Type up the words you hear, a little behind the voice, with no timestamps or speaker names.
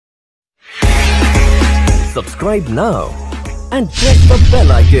Subscribe now and press the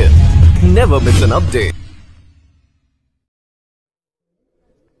bell icon. Never miss an update.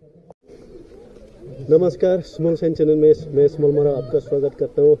 नमस्कार, small science channel में मैं small मरा आपका स्वागत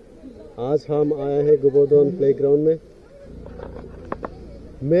करता हूँ। आज हम आए हैं गोबर्धन प्लेग्राउंड में।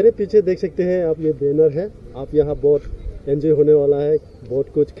 मेरे पीछे देख सकते हैं आप, ये बैनर है। आप यहाँ बहुत एंजॉय होने वाला है,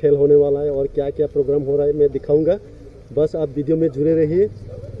 बहुत कुछ खेल होने वाला है और क्या क्या प्रोग्राम हो रहा है मैं दिखाऊंगा। बस आप वीडियो में जुड़े रहिए।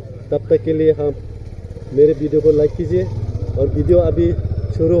 तब तक के लिए हम मेरे वीडियो को लाइक कीजिए और वीडियो अभी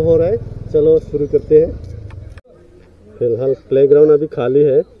शुरू हो रहा है। चलो शुरू करते हैं। फिलहाल प्लेग्राउंड अभी खाली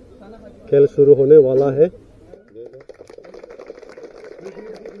है, खेल शुरू होने वाला है।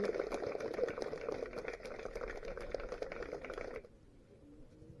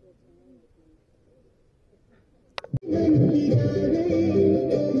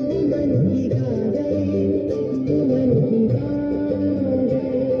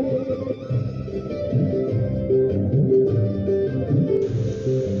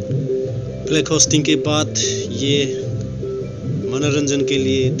 फ्लैग होस्टिंग के बाद ये मनोरंजन के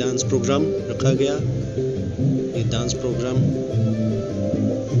लिए डांस प्रोग्राम रखा गया। ये डांस प्रोग्राम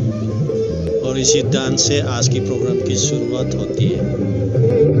और इसी डांस से आज की प्रोग्राम की शुरुआत होती है।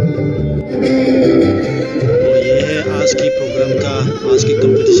 तो ये है आज की प्रोग्राम का, आज के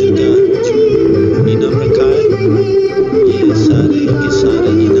कंपटीशन का जो इनाम रखा है। ये सारे के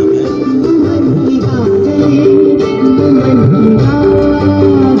सारे इनाम है।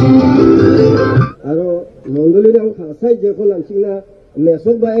 मंगलीरां खासाय जेखौ लांसिंना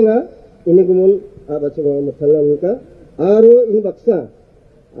मेसक बायंगा इनि गुमुन आबादसे मथालांका आरो इन बक्सा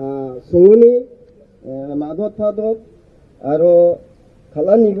संगनि मादत फादत आरो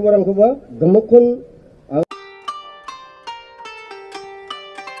खालानि गुबारांखौबा गमखन।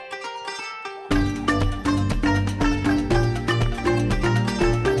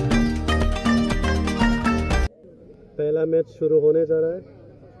 पहला मैच शुरू होने जा रहा है।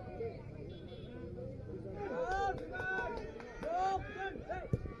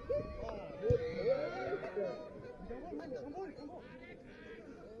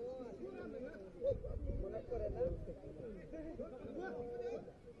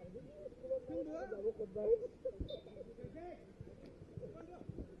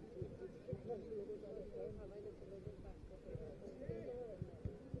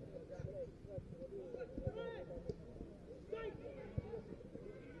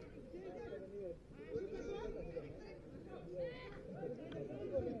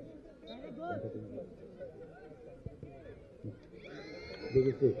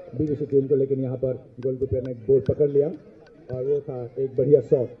 बीबीसी टीम को, लेकिन यहाँ पर गोलकीपर ने बॉल पकड़ लिया और वो था एक बढ़िया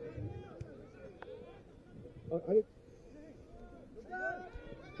शॉट। और आगे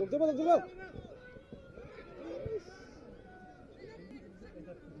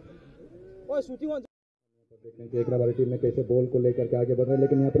देखते हैं कि एक वाली टीम ने कैसे बॉल को लेकर के आगे बढ़ रहे हैं,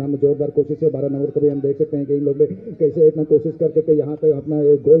 लेकिन यहाँ पर हम जोरदार कोशिश है। 12 नंबर को भी हम देख सकते हैं कि इन लोग कैसे इतना कोशिश करके यहाँ तक अपना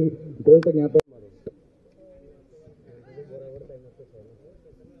गोल तक यहाँ पर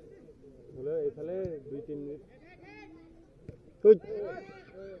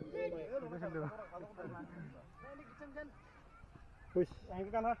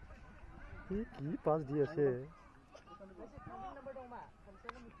पास दिए से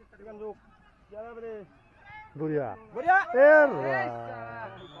बुढ़िया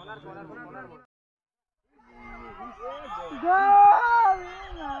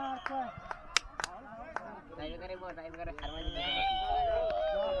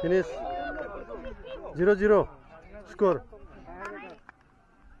फिनिश 0-0 स्कोर।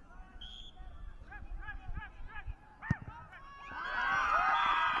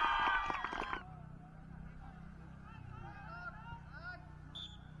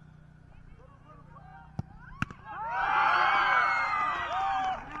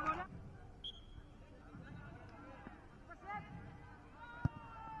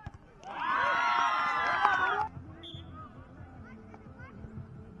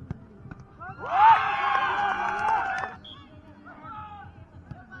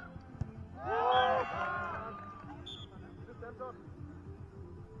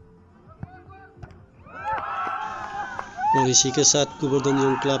 और इसी के साथ गोबर्धन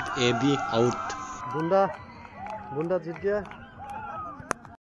यंग क्लब ए भी आउट। बुंदा जीत गया।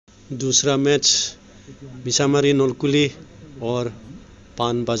 दूसरा मैच मिसामारी नलकुली और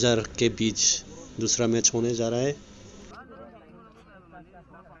पान बाजार के बीच दूसरा मैच होने जा रहा है।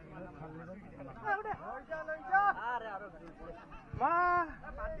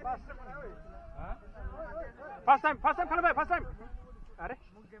 फर्स्ट टाइम खेल भाई, फर्स्ट टाइम। अरे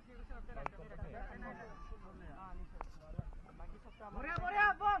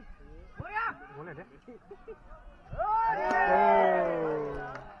बोले दे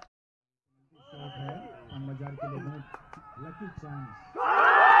बाजार के लिए बहुत लकी चांस।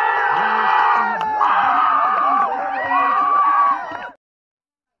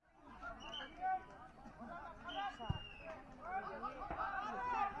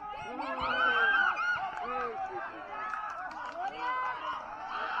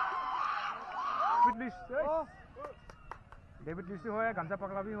 डेविड लिस्ट हो गामचा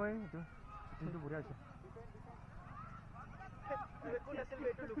पकड़ा भी हो तो बुरा আছে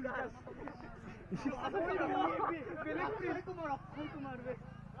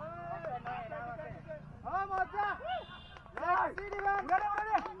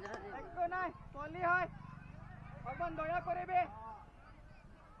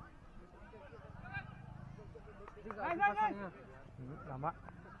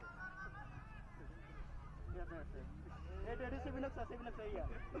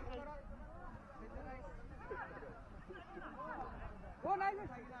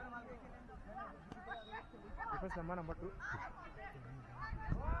number 2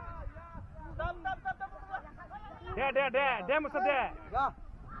 दे मुझसे दे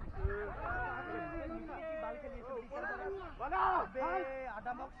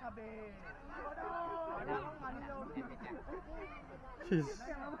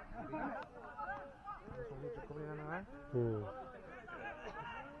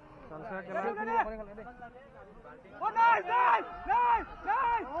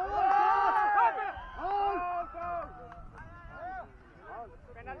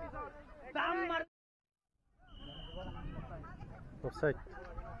Offside.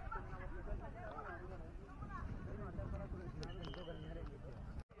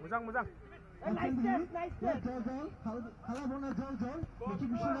 무장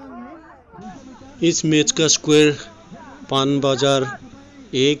इस मैच का स्कोर पान बाजार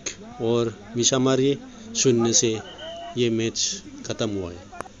 1 और मिशामारी 0 से ये मैच खत्म हुआ है।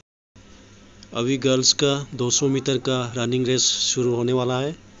 अभी गर्ल्स का 200 मीटर का रनिंग रेस शुरू होने वाला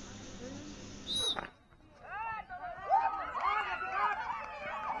है।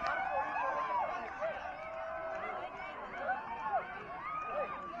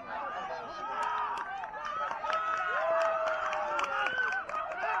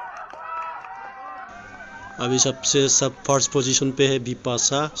 अभी सब फर्स्ट पोजीशन पे है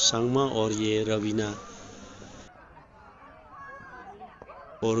बिपाशा, सांगमा और ये रवीना।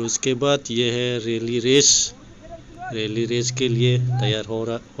 और उसके बाद ये है रैली रेस के लिए तैयार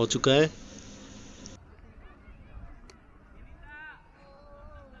हो चुका है।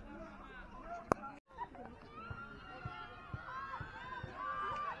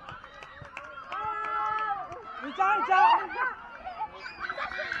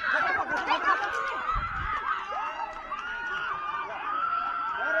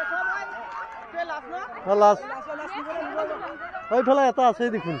 ফেলা এটা আছে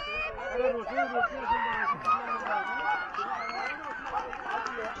দেখুন।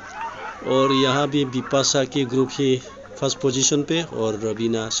 और यहाँ भी बिपाशा के ग्रुप ही फर्स्ट पोजीशन पे और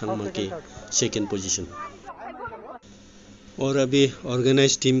रवीना शर्मा के सेकंड पोजीशन। और अभी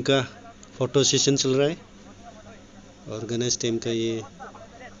ऑर्गेनाइज टीम का फोटो सेशन चल रहा है। ऑर्गेनाइज टीम का ये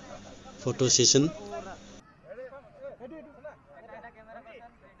फोटो सेशन।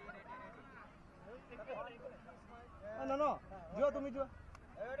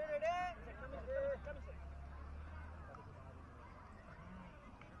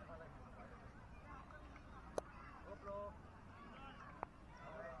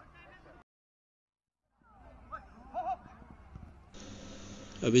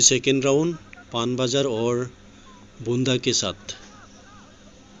 अभी सेकेंड राउंड पान बाजार और बूंदा के साथ।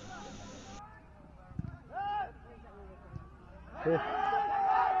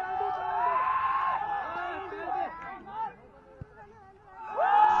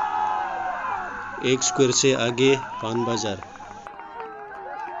 एक स्क्वायर से आगे पान बाजार।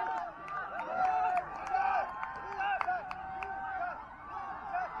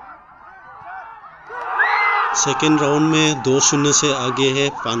 सेकेंड राउंड में 2-0 से आगे है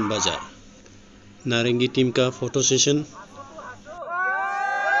पान बाजार। नारंगी टीम का फोटो सेशन।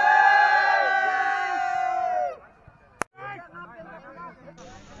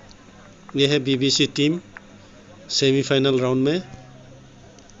 यह है बीबीसी टीम सेमीफाइनल राउंड में।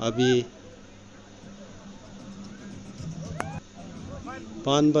 अभी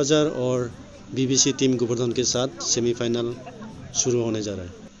पान बाजार और बीबीसी टीम गोवर्धन के साथ सेमीफाइनल शुरू होने जा रहा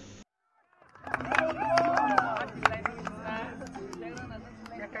है।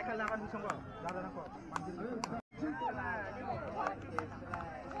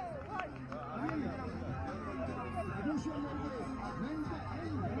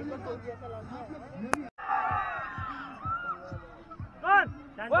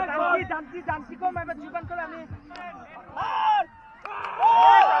 janji ko मैं जीवन को लाने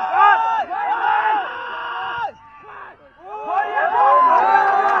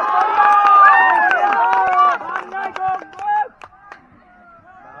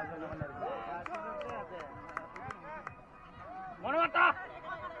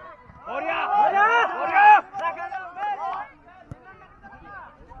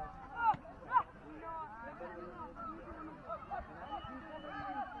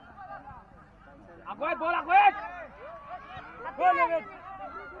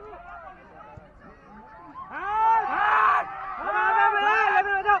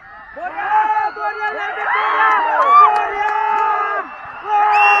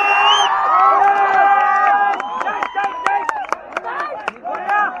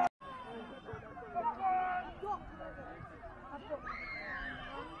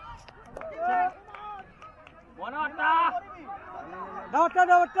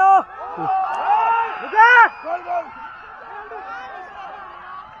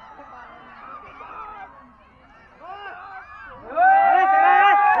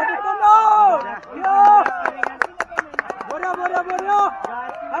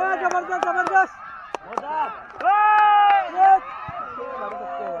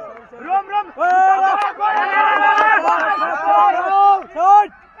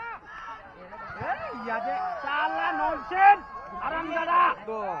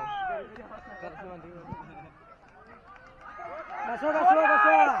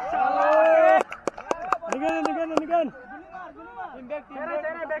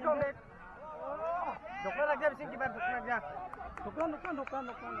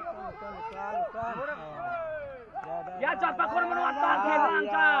Ya cepat kurang menuatkan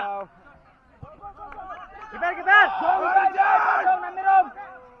angka. Kiper. Namirom.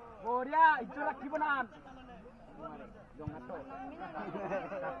 Boria itu lagi benar.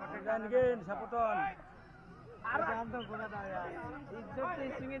 Gangen saputon. Gantung guna daya. Itu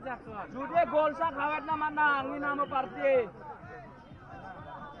singi jakson. Sudah gol sa khawat na manang ni nama parti.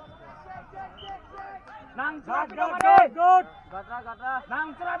 Nang good. Gata. Nang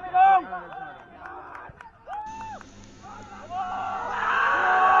dong.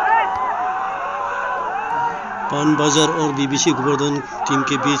 पान बाजार और BBC Govardhan team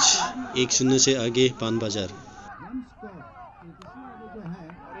के बीच 1-0 से आगे पान बाजार।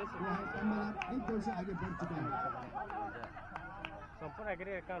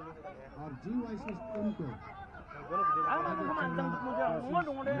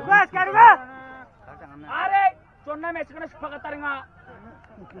 अरे चोन्ना match करना सुपा कतारेंगा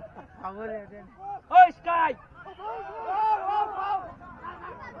ओए स्काई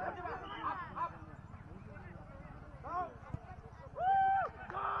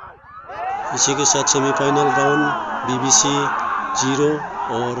इसी के साथ सेमीफाइनल राउंड बीबीसी 0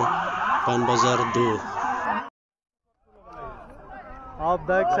 और पान बाजार 2। आप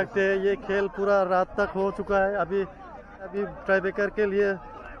देख सकते हैं ये खेल पूरा रात तक हो चुका है। अभी ट्राईब्रेकर के लिए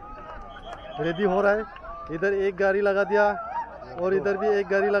रेडी हो रहा है। इधर एक गाड़ी लगा दिया और इधर भी एक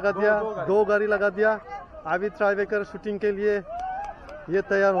गाड़ी लगा दिया, 2 गाड़ी लगा दिया। अभी ट्राईब्रेकर शूटिंग के लिए ये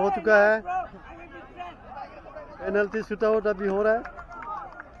तैयार हो चुका है। पेनल्टी शूटआउट अभी हो रहा है।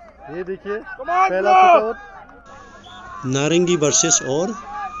 ये देखिए पहला शूटआउट नारंगी वर्सेस और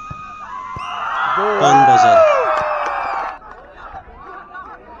पान बाजार।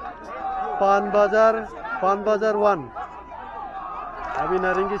 पान बाजार 1। अभी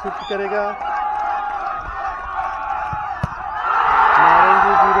नारंगी शूट करेगा।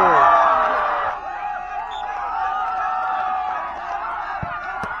 नारंगी 0।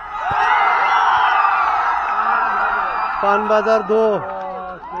 पान बाजार 2।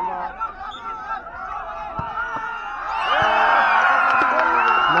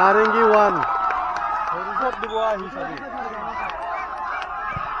 नारंगी 1।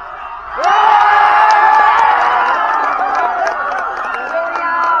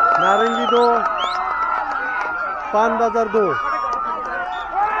 नारंगी 2। पान बाजार 2।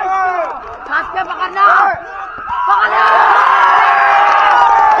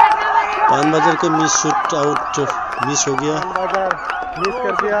 पान बाजार का मिस शूट आउट मिस हो गया। पान बाजार मिस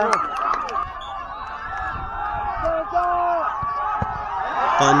कर दिया।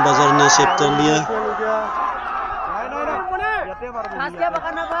 पान बाजार ने सेव कर लिया।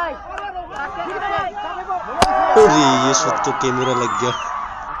 और ये शॉट तो कैमरा लग गया।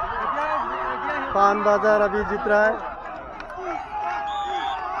 पान बाजार अभी जीत रहा है।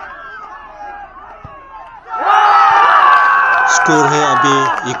 स्कोर है अभी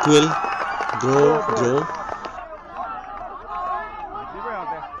इक्वल, ड्रॉ।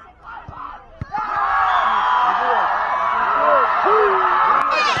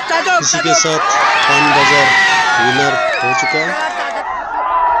 इसी के साथ पान बाजार विनर हो चुका है।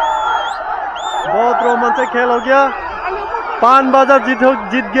 बहुत रोमांचक खेल हो गया, पान बाजार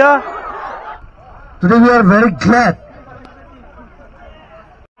जीत गया। Today we are very glad.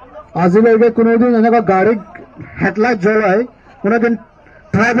 আজিলৈকে কোনোদিন এনেকুৱা গাড়ী হেডলাইট জ্বলাই কোনোদিন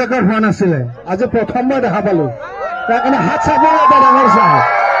ট্ৰাইবেকাৰ হোৱা নাছিলে, আজি প্ৰথমবাৰ দেখা পালো। তাৰ কাৰণে হাত চাব এটা ডাঙৰ চাই।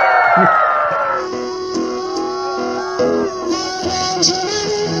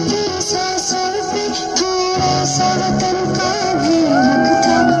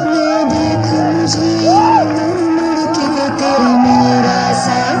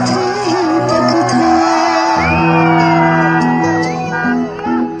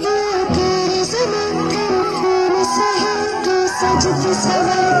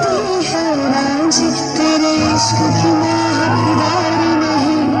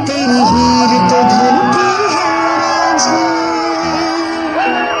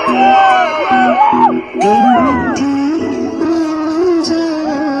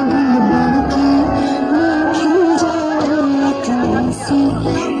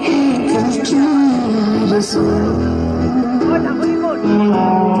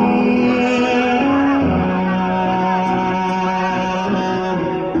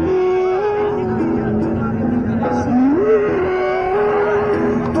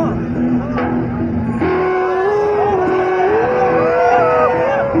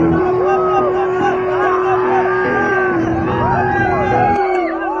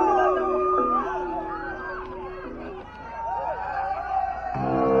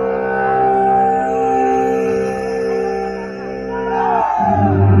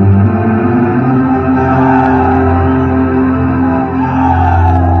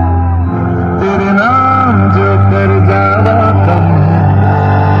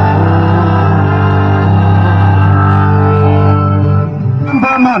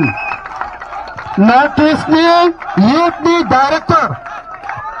 North East Youth Director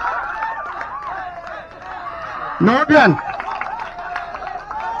Northern.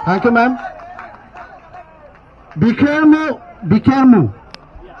 Thank you, ma'am. Bikirmu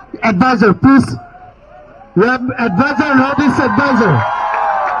advisor, please. We have advisor, Northeast advisor.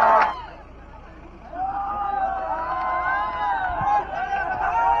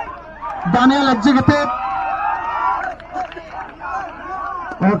 Daniel executive.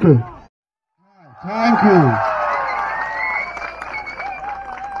 Okay. Thank you.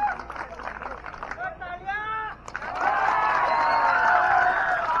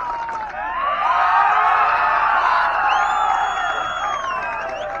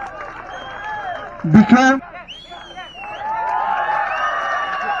 Bikram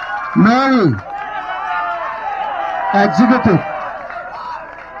Mary Executive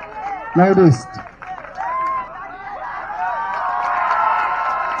Northeast.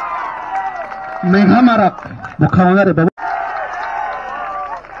 Meghamarak Bukhawangare Babu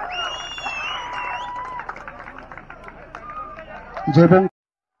Jebong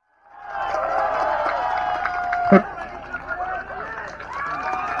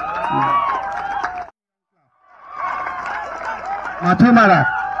Mathumara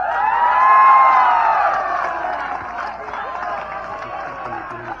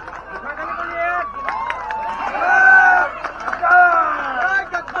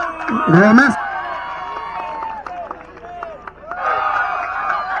Romas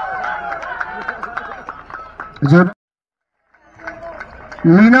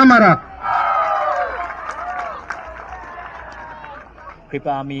Lina Mara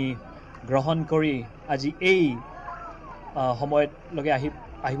কৃপা আমি গ্ৰহণ কৰি আজি এই সময়ত লগে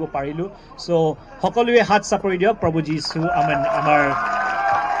আহিব পাৰিলো। সো সকলোৱে হাত চাপৰি দিয়ক। প্ৰভু যীশু আমাৰ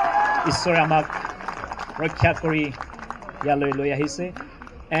ঈশ্বৰে আমাক ৰক্ষা কৰি ইয়ালৈ লৈ আহিছে।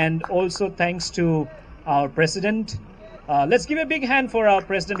 And also thanks to our president. Let's give a big hand for our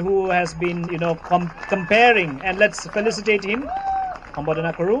president who has been, comparing, and let's felicitate him.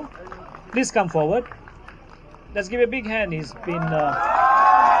 Sambodhana karu. Please come forward. Let's give a big hand. He's been,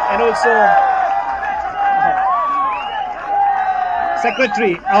 and also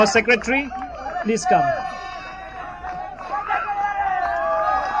secretary, our secretary, please come.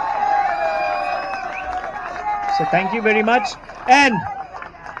 So thank you very much. And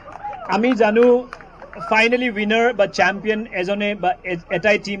আমি জানো finally winner বা champion এজনে বা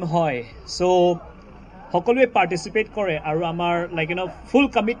এটাই team হয়। So সকলোৱে participate কৰে আৰু আমাৰ ফুল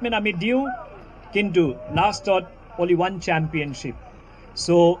কমিটমেণ্ট আমি দিওঁ, কিন্তু লাষ্টত only one championship.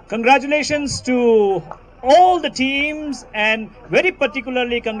 So congratulations to all the teams, and very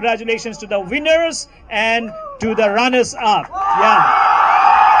particularly congratulations to the winners and to the runners up. Yeah.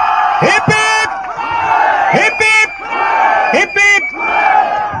 Hip hip! Hip hip! Hip hip!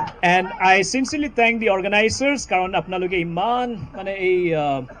 And I sincerely thank the organizers কাৰণ আপোনালোকে ইমান মানে এই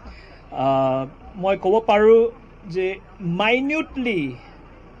মই ক'ব পাৰো যে minutely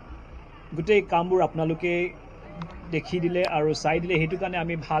গোটেই কামবোৰ আপোনালোকে দেখি দিলে আৰু চাই দিলে সেইটো কাৰণে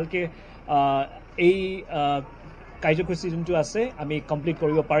আমি ভালকে এই কাৰ্যসূচী যোনটো আছে আমি কমপ্লিট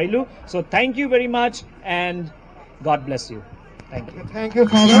কৰিব পাৰিলো so thank you very much and God bless you thank you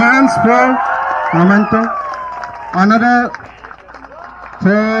for hands for momentum another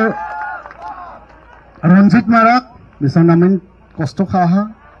for Ranjit Marak bisa namin kosto khaha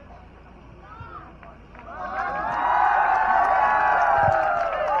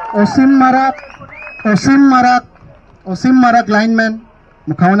Osim Marak lineman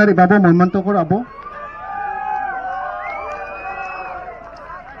mukhawana ri babo momentum kor abo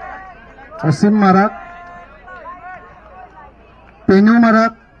Osim Marak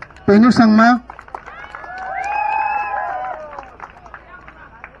Penyu Sangma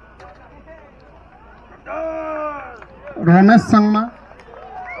Romesh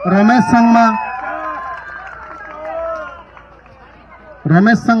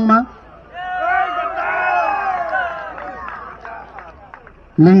Sangma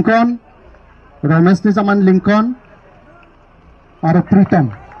Lincoln Romesh ni zaman Lincoln और Pritam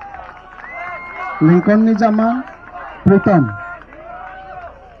Lincoln ni zaman Pritam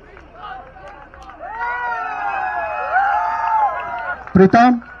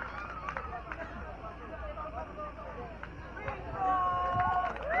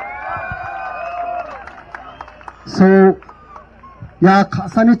so ya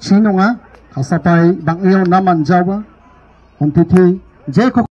khasani chinonga khasapai bangyo naman jawa ontithi je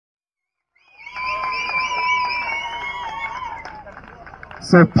ko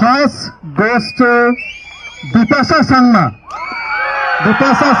so first goes to Dipasa Sangma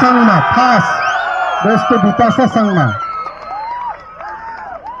first goes to Dipasa Sangma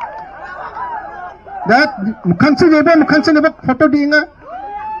that mukhanchi nebo photo dinga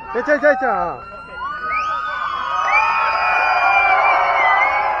cha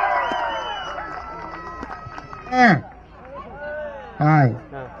Hi.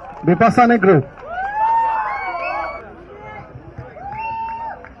 Vipassana group.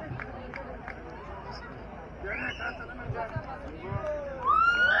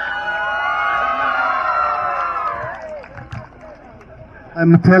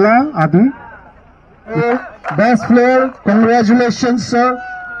 I'm Thela Adi. Best player, congratulations, sir,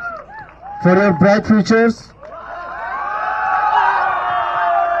 for your bright futures.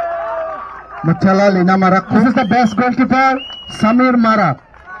 Mathala Lina Marak. This is the best goalkeeper, Samir Marak.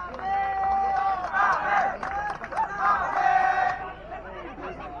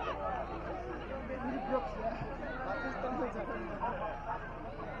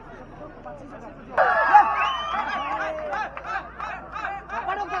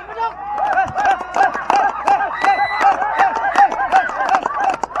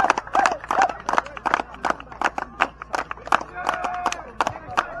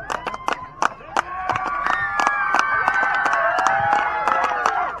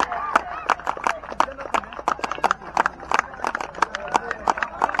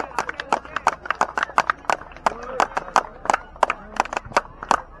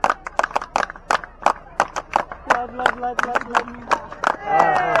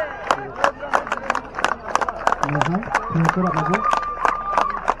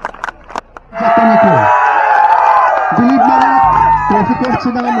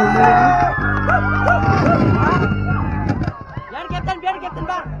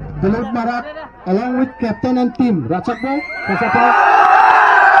 Dilip Marak along with captain and team. Rachakbo, Kasapa.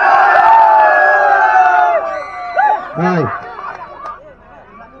 Right.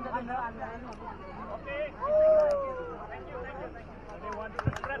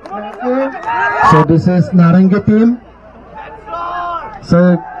 So this is Narangi team.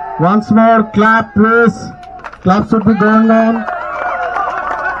 So once more clap please. Clap should be going on.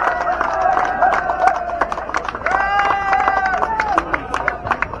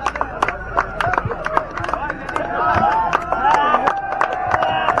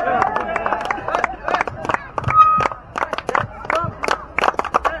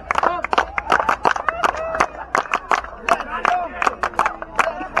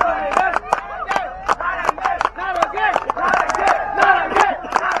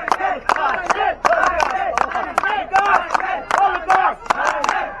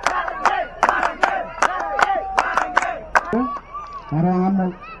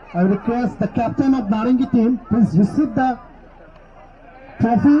 I request the captain of Narangi team, please receive the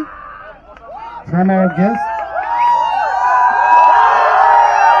trophy from our guest.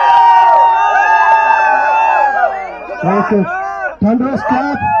 Okay, thunderous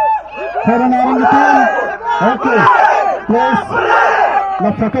clap. for an orangutan. Okay, please,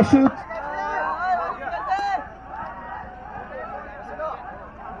 the photo shoot.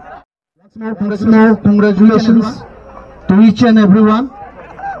 Once more, congratulations to each and everyone.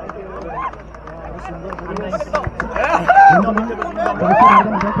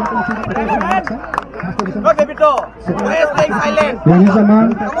 Ladies and gentlemen,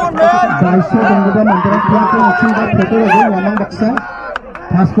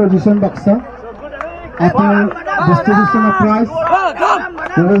 first position boxer. After distribution of prize,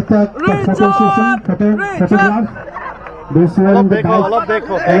 we will take the photo session, photograph. Those who are in the dice,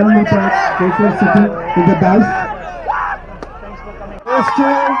 along with that, those who are sitting in the dice. Goes to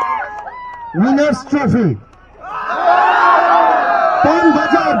winner's trophy. Pan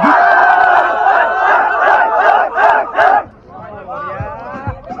Bajar.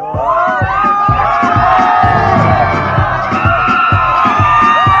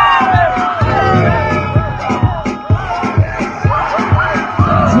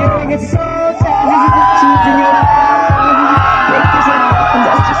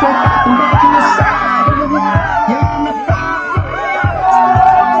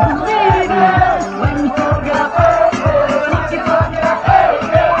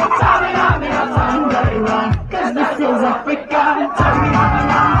 This is Africa.